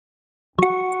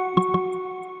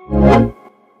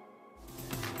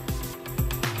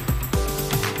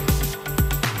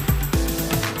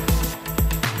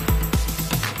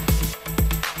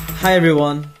Hi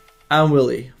everyone, I'm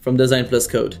Willie from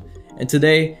DesignCode, and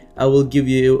today I will give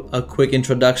you a quick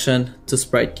introduction to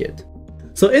SpriteKit.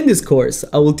 So in this course,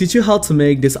 I will teach you how to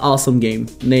make this awesome game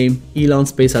named Elon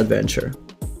Space Adventure.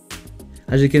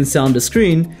 As you can see on the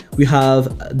screen, we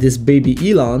have this baby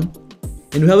Elon,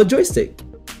 and we have a joystick.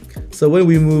 So when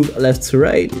we move left to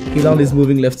right, Elon is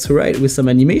moving left to right with some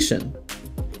animation.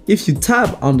 If you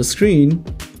tap on the screen,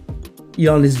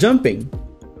 Elon is jumping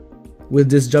with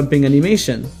this jumping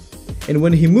animation. And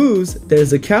when he moves,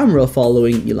 there's a camera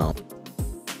following Elon.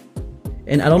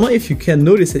 And I don't know if you can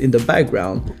notice it in the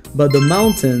background, but the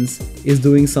mountains is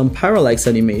doing some parallax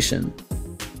animation.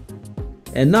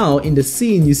 And now in the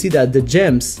scene, you see that the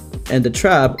gems and the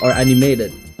trap are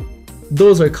animated.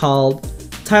 Those are called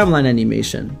timeline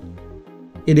animation.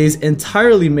 It is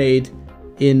entirely made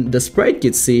in the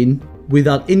SpriteKit scene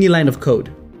without any line of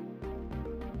code.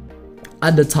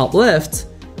 At the top left,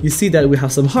 you see that we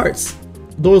have some hearts.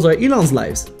 Those are Elon's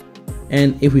lives.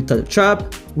 And if we touch a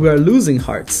trap, we are losing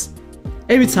hearts.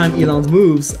 Every time Elon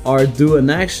moves or do an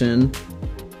action,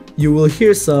 you will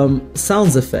hear some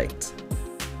sounds effect.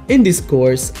 In this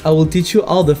course, I will teach you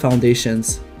all the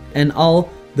foundations and all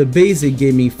the basic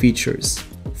gaming features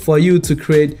for you to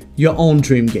create your own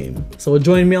dream game. So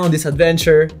join me on this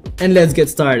adventure and let's get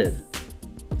started.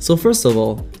 So first of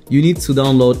all, you need to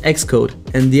download xcode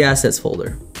and the assets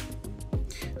folder.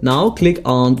 Now click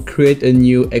on create a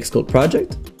new xcode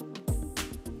project.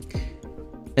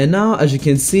 And now as you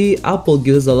can see, Apple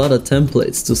gives a lot of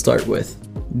templates to start with,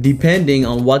 depending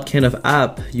on what kind of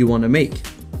app you want to make.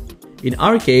 In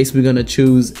our case, we're going to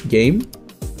choose game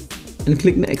and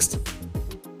click next.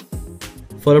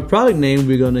 For the product name,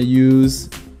 we're going to use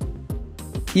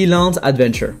Elon's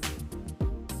Adventure.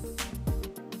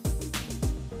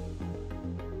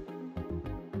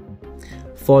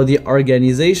 For the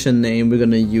organization name, we're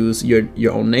going to use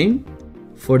your own name.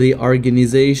 For the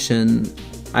organization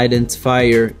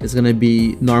identifier, it's going to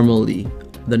be normally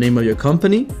the name of your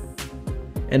company.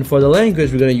 And for the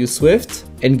language, we're going to use Swift,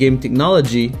 and game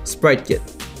technology, SpriteKit.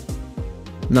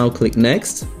 Now click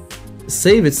next.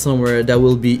 Save it somewhere that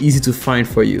will be easy to find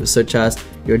for you, such as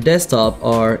your desktop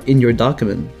or in your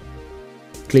document.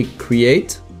 Click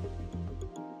create.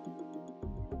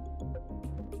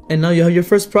 And now you have your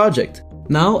first project.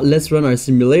 Now let's run our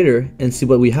simulator and see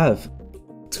what we have.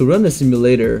 To run the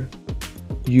simulator,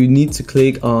 you need to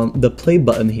click on the play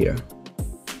button here,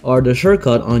 or the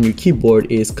shortcut on your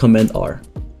keyboard is Command R.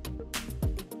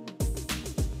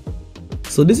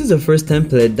 So this is the first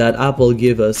template that Apple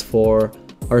gave us for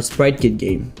our SpriteKit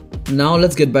game. Now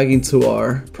let's get back into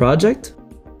our project.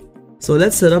 So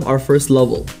let's set up our first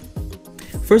level.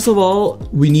 First of all,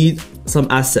 we need some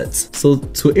assets. So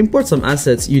to import some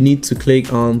assets, you need to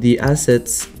click on the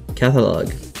assets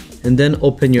catalog and then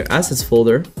open your assets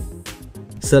folder,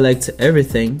 select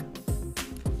everything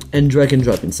and drag and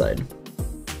drop inside.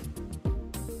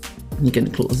 You can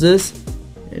close this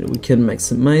and we can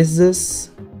maximize this.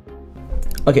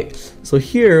 Okay, so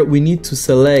here we need to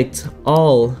select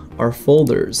all our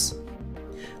folders.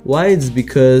 Why? It's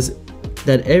because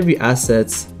that every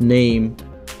asset's name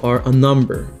or a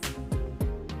number.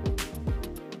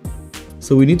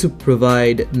 So we need to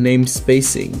provide name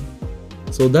spacing.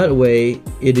 So that way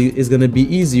it is going to be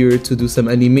easier to do some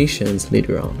animations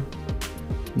later on.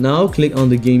 Now click on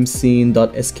the game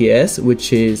scene.sks,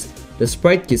 which is the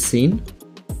SpriteKit scene.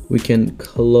 We can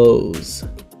close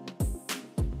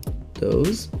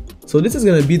those. So this is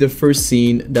going to be the first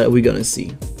scene that we're going to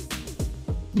see.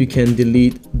 You can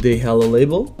delete the hello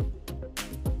label.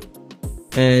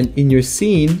 And in your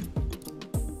scene,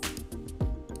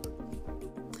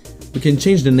 we can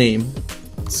change the name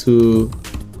to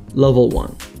level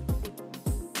 1.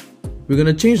 We're going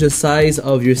to change the size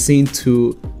of your scene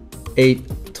to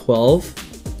 812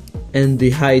 and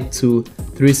the height to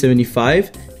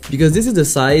 375 because this is the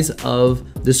size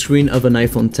of the screen of an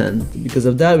iPhone 10. Because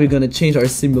of that, we're going to change our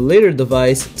simulator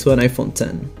device to an iPhone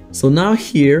 10. So now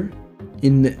here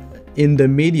in the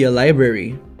media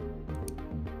library,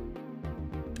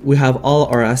 we have all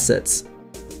our assets.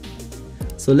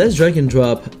 So let's drag and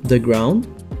drop the ground.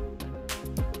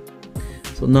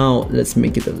 So now let's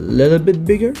make it a little bit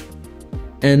bigger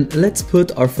and let's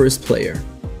put our first player,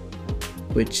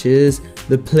 which is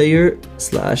the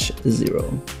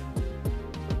player/0.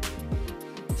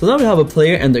 So now we have a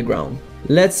player and the ground.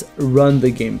 Let's run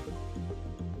the game.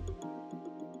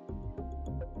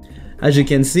 As you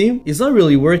can see, it's not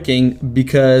really working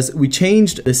because we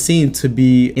changed the scene to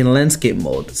be in landscape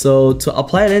mode. So to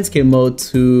apply landscape mode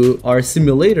to our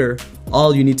simulator,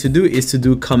 all you need to do is to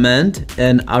do command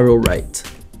and arrow right.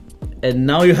 And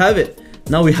now you have it.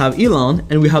 Now we have Elon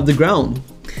and we have the ground.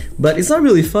 But it's not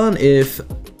really fun if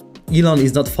Elon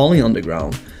is not falling on the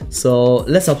ground. So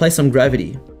let's apply some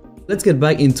gravity. Let's get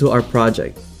back into our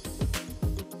project.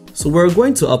 So we're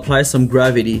going to apply some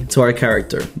gravity to our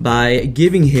character by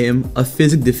giving him a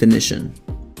physic definition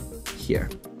here.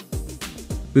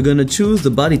 We're gonna choose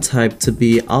the body type to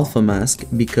be alpha mask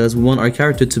because we want our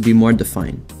character to be more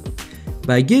defined.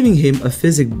 By giving him a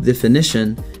physic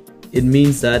definition, it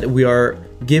means that we are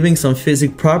giving some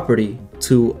physic property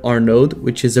to our node,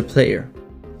 which is a player.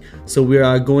 So we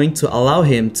are going to allow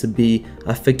him to be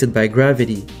affected by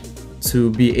gravity, to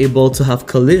be able to have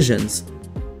collisions,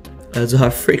 to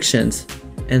have frictions,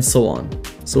 and so on.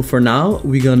 So for now,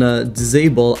 we're gonna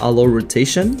disable allow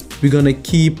rotation. We're gonna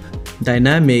keep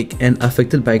dynamic and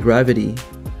affected by gravity.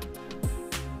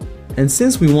 And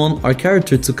since we want our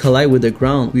character to collide with the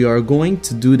ground, we are going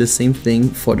to do the same thing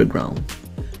for the ground.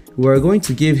 We are going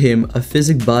to give him a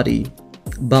physic body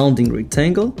bounding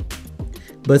rectangle,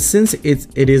 but since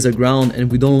it is a ground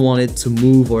and we don't want it to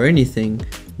move or anything,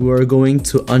 we are going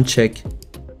to uncheck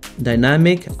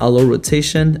dynamic, allow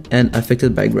rotation, and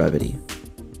affected by gravity.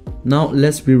 Now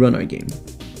let's rerun our game.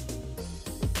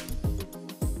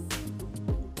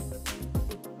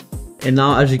 And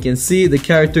now, as you can see, the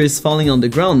character is falling on the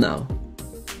ground now.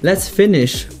 Let's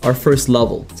finish our first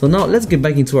level. So now let's get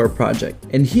back into our project.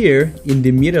 And here in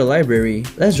the media library,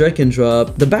 let's drag and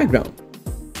drop the background.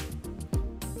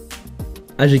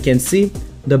 As you can see,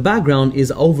 the background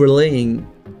is overlaying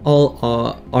all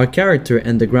our character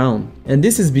and the ground. And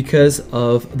this is because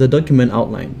of the document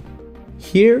outline.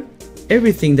 Here,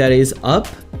 everything that is up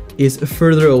is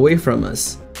further away from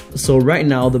us. So right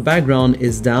now the background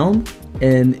is down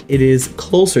and it is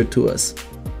closer to us.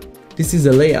 This is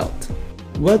a layout.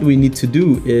 What we need to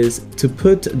do is to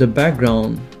put the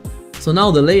background. So now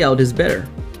the layout is better.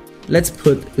 Let's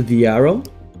put the arrow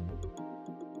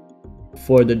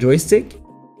for the joystick,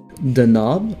 the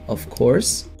knob, of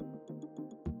course.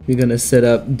 We're gonna set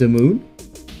up the moon.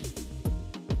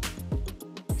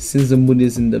 Since the moon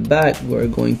is in the back, we're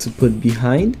going to put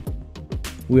behind.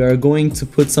 We are going to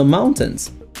put some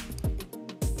mountains.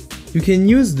 You can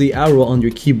use the arrow on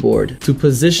your keyboard to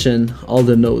position all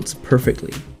the nodes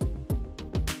perfectly.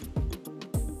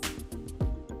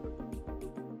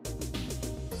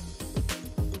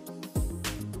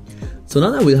 So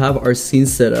now that we have our scene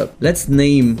set up, let's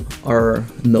name our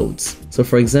nodes. So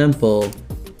for example,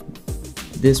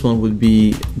 this one would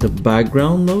be the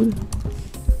background node.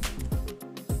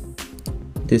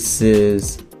 This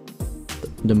is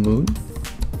the moon.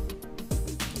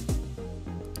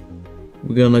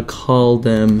 We're gonna call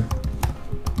them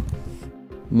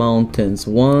mountains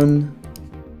 1,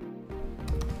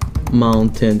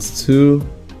 mountains 2,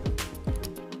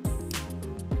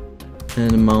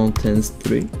 and mountains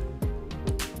 3.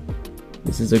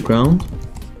 This is the ground.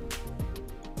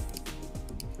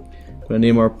 We're gonna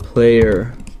name our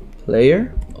player,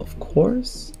 of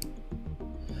course.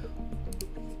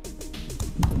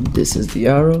 This is the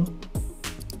arrow.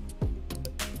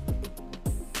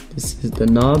 This is the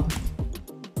knob.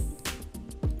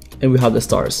 And we have the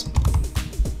stars.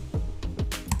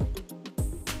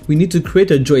 We need to create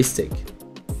a joystick.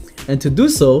 And to do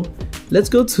so, let's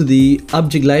go to the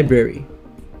object library.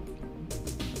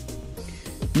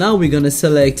 Now we're gonna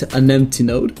select an empty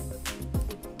node.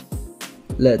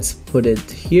 Let's put it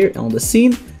here on the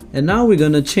scene. And now we're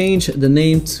gonna change the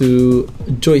name to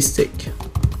joystick.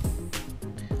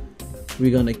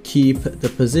 We're gonna keep the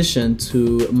position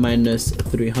to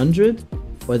 -300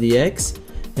 for the X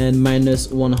and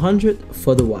 -100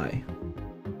 for the Y.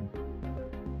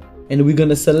 And we're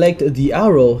gonna select the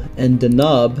arrow and the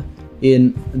knob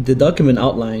in the document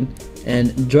outline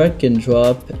and drag and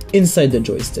drop inside the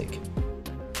joystick.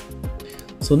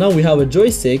 So now we have a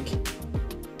joystick.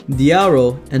 The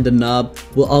arrow and the knob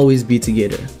will always be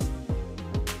together.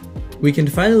 We can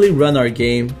finally run our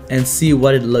game and see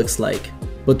what it looks like.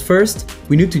 But first,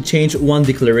 we need to change one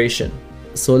declaration.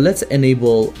 So let's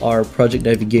enable our project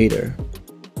navigator.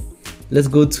 Let's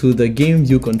go to the game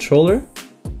view controller.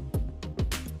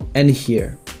 And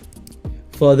here,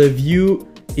 for the view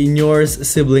in your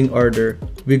sibling order,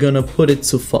 we're gonna put it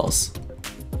to false.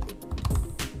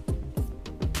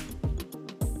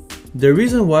 The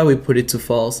reason why we put it to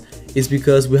false is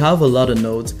because we have a lot of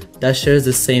nodes that shares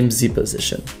the same Z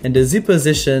position. And the Z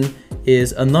position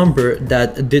is a number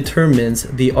that determines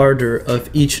the order of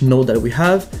each node that we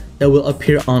have that will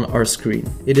appear on our screen.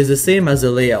 It is the same as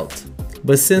the layout.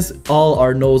 But since all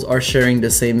our nodes are sharing the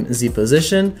same Z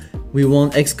position, we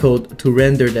want xcode to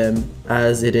render them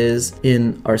as it is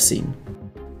in our scene.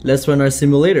 Let's run our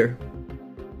simulator.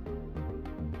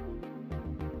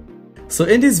 So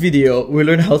in this video, we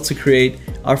learned how to create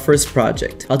our first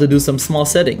project, how to do some small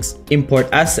settings, import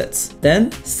assets,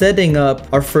 then setting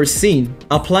up our first scene,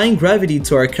 applying gravity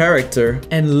to our character,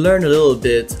 and learn a little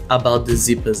bit about the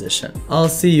Z position. I'll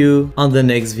see you on the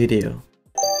next video.